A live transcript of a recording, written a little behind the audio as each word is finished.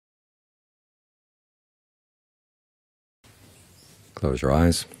Close your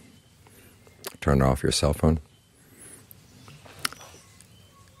eyes, turn off your cell phone,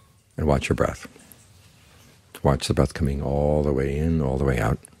 and watch your breath. Watch the breath coming all the way in, all the way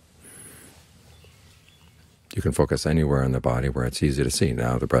out. You can focus anywhere in the body where it's easy to see.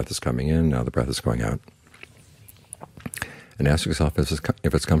 Now the breath is coming in, now the breath is going out. And ask yourself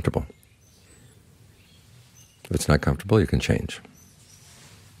if it's comfortable. If it's not comfortable, you can change.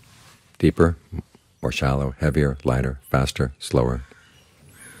 Deeper, more shallow, heavier, lighter, faster, slower,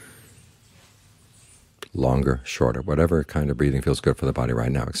 longer, shorter, whatever kind of breathing feels good for the body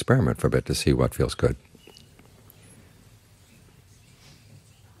right now. Experiment for a bit to see what feels good.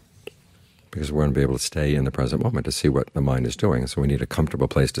 Because we're going to be able to stay in the present moment to see what the mind is doing, so we need a comfortable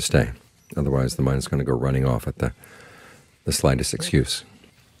place to stay. Otherwise the mind is going to go running off at the slightest excuse.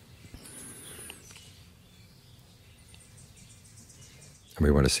 And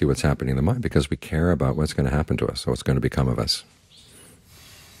we want to see what's happening in the mind because we care about what's going to happen to us, or what's going to become of us.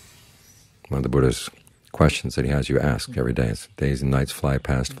 One of the Buddha's questions that he has you ask every day is, days and nights fly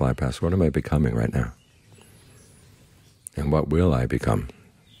past, what am I becoming right now? And what will I become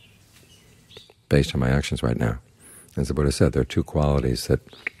based on my actions right now? As the Buddha said, there are two qualities that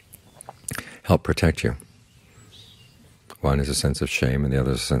help protect you. One is a sense of shame, and the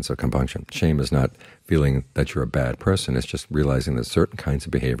other is a sense of compunction. Shame is not feeling that you're a bad person. It's just realizing that certain kinds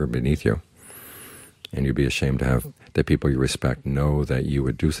of behavior beneath you, and you'd be ashamed to have the people you respect know that you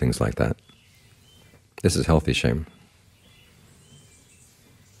would do things like that. This is healthy shame.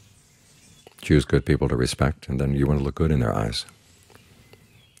 Choose good people to respect, and then you want to look good in their eyes.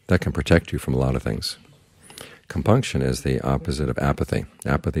 That can protect you from a lot of things. Compunction is the opposite of apathy.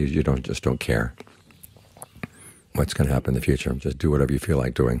 Apathy is you just don't care what's going to happen in the future. Just do whatever you feel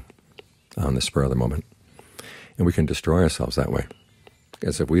like doing on the spur of the moment. And we can destroy ourselves that way.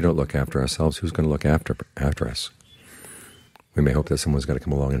 Because if we don't look after ourselves, who's going to look after us? We may hope that someone's going to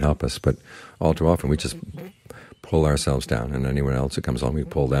come along and help us, but all too often we just pull ourselves down, and anyone else that comes along, we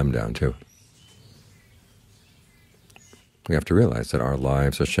pull them down too. We have to realize that our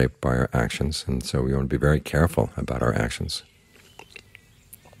lives are shaped by our actions, and so we want to be very careful about our actions.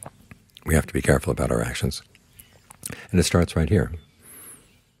 We have to be careful about our actions. And it starts right here,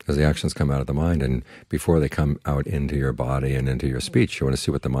 because the actions come out of the mind, and before they come out into your body and into your speech, you want to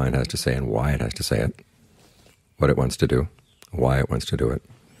see what the mind has to say and why it has to say it, what it wants to do, why it wants to do it.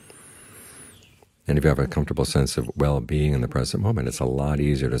 And if you have a comfortable sense of well-being in the present moment, it's a lot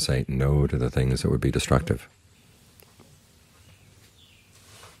easier to say no to the things that would be destructive.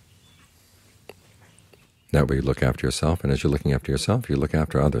 That way you look after yourself, and as you're looking after yourself, you look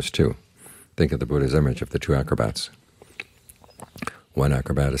after others too. Think of the Buddha's image of the two acrobats. One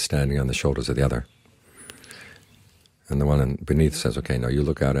acrobat is standing on the shoulders of the other. And the one beneath says, okay, now you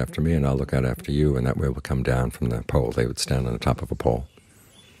look out after me and I'll look out after you, and that way we'll come down from the pole. They would stand on the top of a pole.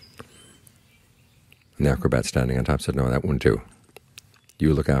 And the acrobat standing on top said, no, that wouldn't do.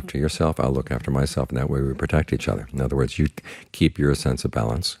 You look after yourself, I'll look after myself, and that way we protect each other. In other words, you keep your sense of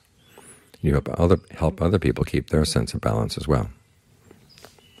balance. You help other people keep their sense of balance as well.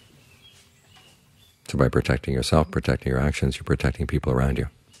 So by protecting yourself, protecting your actions, you're protecting people around you.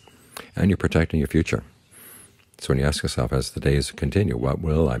 And you're protecting your future. So when you ask yourself, as the days continue, what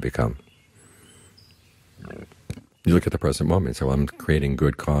will I become? You look at the present moment and say, well, I'm creating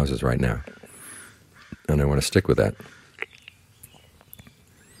good causes right now, and I want to stick with that.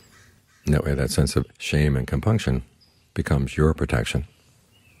 And that way that sense of shame and compunction becomes your protection.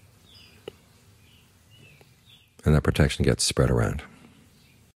 And that protection gets spread around.